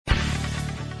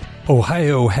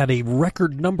Ohio had a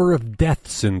record number of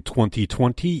deaths in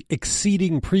 2020,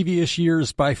 exceeding previous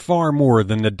years by far more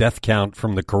than the death count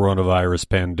from the coronavirus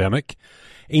pandemic.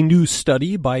 A new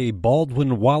study by a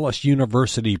Baldwin Wallace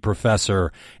University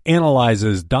professor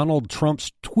analyzes Donald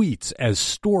Trump's tweets as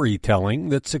storytelling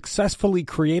that successfully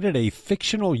created a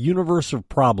fictional universe of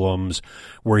problems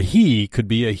where he could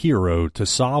be a hero to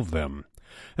solve them.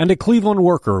 And a Cleveland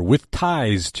worker with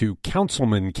ties to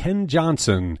Councilman Ken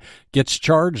Johnson gets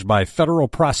charged by federal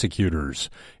prosecutors.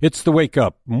 It's the Wake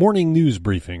Up morning news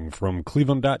briefing from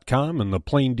Cleveland.com and the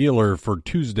Plain Dealer for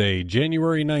Tuesday,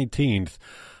 January 19th.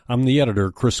 I'm the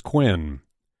editor, Chris Quinn.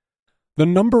 The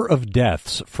number of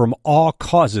deaths from all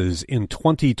causes in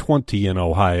 2020 in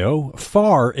Ohio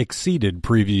far exceeded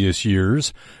previous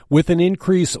years, with an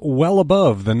increase well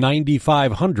above the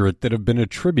 9,500 that have been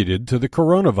attributed to the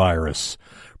coronavirus.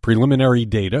 Preliminary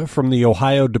data from the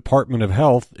Ohio Department of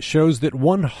Health shows that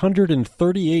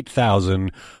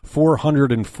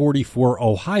 138,444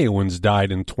 Ohioans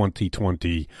died in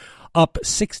 2020, up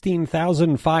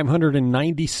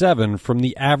 16,597 from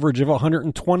the average of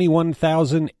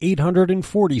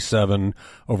 121,847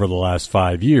 over the last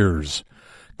 5 years.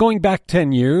 Going back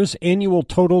 10 years, annual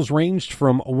totals ranged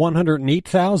from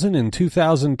 108,000 in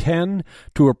 2010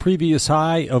 to a previous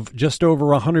high of just over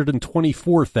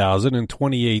 124,000 in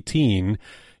 2018.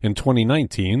 In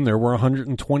 2019, there were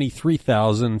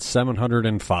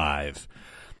 123,705.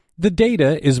 The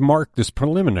data is marked as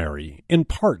preliminary, in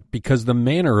part because the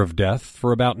manner of death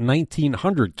for about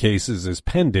 1,900 cases is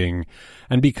pending,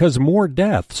 and because more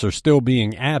deaths are still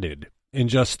being added. In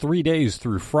just 3 days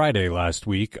through Friday last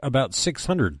week, about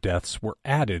 600 deaths were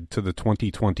added to the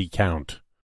 2020 count.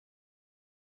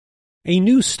 A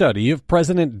new study of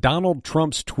President Donald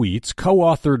Trump's tweets,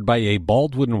 co-authored by a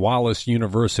Baldwin Wallace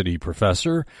University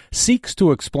professor, seeks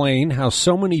to explain how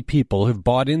so many people have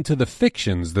bought into the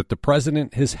fictions that the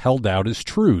president has held out as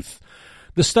truth.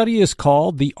 The study is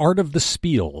called The Art of the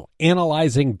Spiel,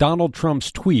 analyzing Donald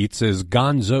Trump's tweets as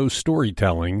gonzo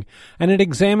storytelling, and it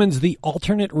examines the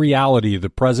alternate reality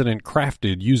the president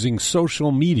crafted using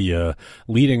social media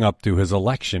leading up to his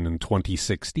election in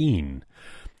 2016.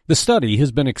 The study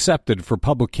has been accepted for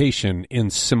publication in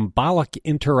Symbolic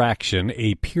Interaction,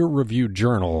 a peer-reviewed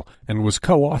journal, and was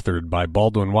co-authored by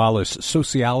Baldwin Wallace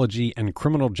sociology and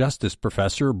criminal justice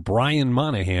professor Brian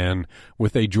Monahan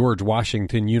with a George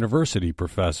Washington University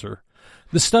professor.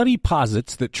 The study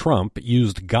posits that Trump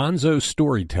used gonzo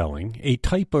storytelling, a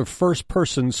type of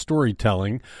first-person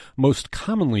storytelling most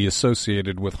commonly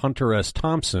associated with Hunter S.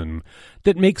 Thompson,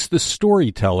 that makes the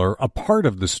storyteller a part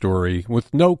of the story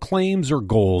with no claims or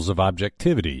goals of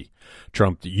objectivity.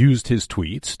 Trump used his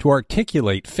tweets to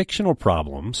articulate fictional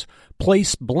problems,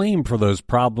 place blame for those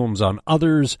problems on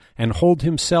others, and hold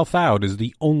himself out as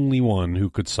the only one who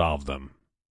could solve them.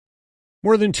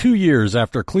 More than 2 years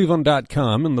after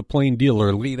Cleveland.com and the Plain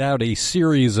Dealer laid out a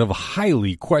series of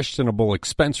highly questionable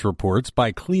expense reports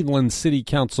by Cleveland City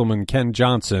Councilman Ken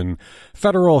Johnson,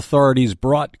 federal authorities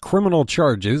brought criminal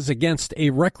charges against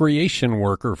a recreation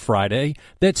worker Friday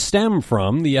that stem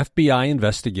from the FBI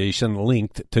investigation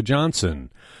linked to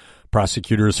Johnson.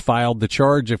 Prosecutors filed the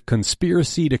charge of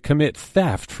conspiracy to commit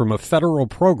theft from a federal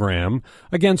program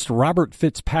against Robert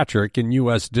Fitzpatrick in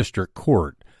U.S. District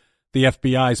Court. The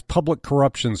FBI's Public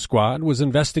Corruption Squad was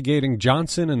investigating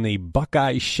Johnson and the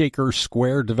Buckeye Shaker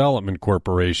Square Development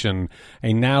Corporation,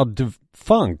 a now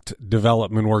defunct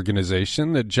development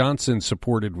organization that Johnson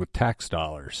supported with tax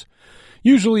dollars.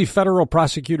 Usually, federal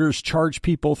prosecutors charge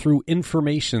people through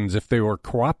informations if they were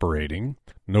cooperating.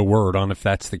 No word on if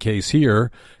that's the case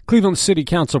here. Cleveland City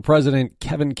Council President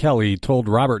Kevin Kelly told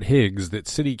Robert Higgs that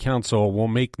City Council will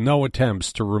make no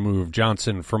attempts to remove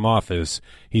Johnson from office.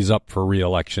 He's up for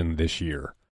re-election this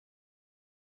year.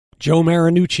 Joe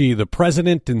Marinucci, the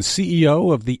president and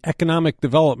CEO of the economic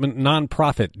development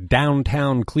nonprofit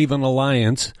Downtown Cleveland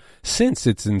Alliance, since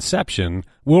its inception,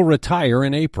 will retire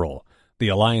in April. The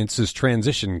Alliance's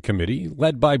transition committee,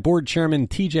 led by board chairman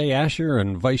T.J. Asher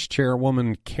and vice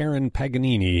chairwoman Karen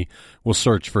Paganini, will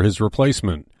search for his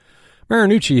replacement.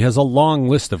 Marinucci has a long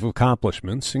list of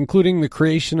accomplishments, including the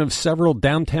creation of several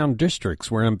downtown districts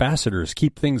where ambassadors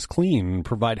keep things clean and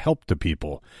provide help to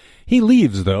people. He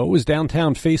leaves, though, as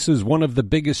downtown faces one of the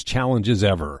biggest challenges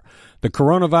ever. The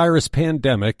coronavirus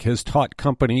pandemic has taught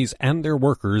companies and their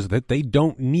workers that they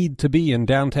don't need to be in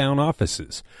downtown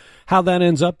offices. How that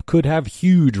ends up could have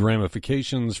huge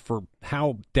ramifications for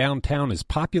how downtown is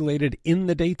populated in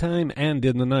the daytime and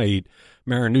in the night.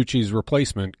 Marinucci's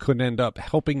replacement could end up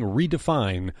helping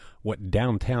redefine what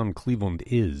downtown Cleveland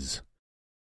is.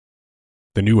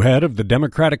 The new head of the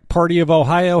Democratic Party of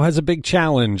Ohio has a big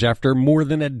challenge after more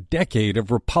than a decade of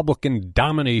Republican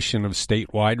domination of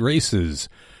statewide races.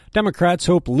 Democrats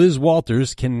hope Liz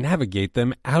Walters can navigate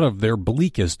them out of their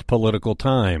bleakest political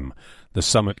time. The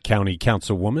Summit County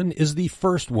Councilwoman is the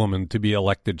first woman to be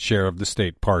elected chair of the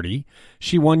state party.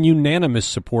 She won unanimous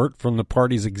support from the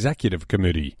party's executive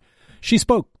committee. She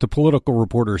spoke to political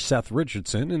reporter Seth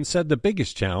Richardson and said the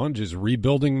biggest challenge is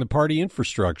rebuilding the party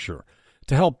infrastructure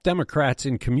to help Democrats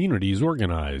in communities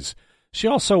organize. She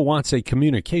also wants a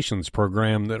communications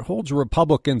program that holds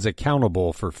Republicans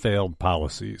accountable for failed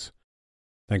policies.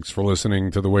 Thanks for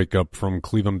listening to The Wake Up from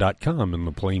Cleveland.com and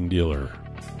The Plain Dealer.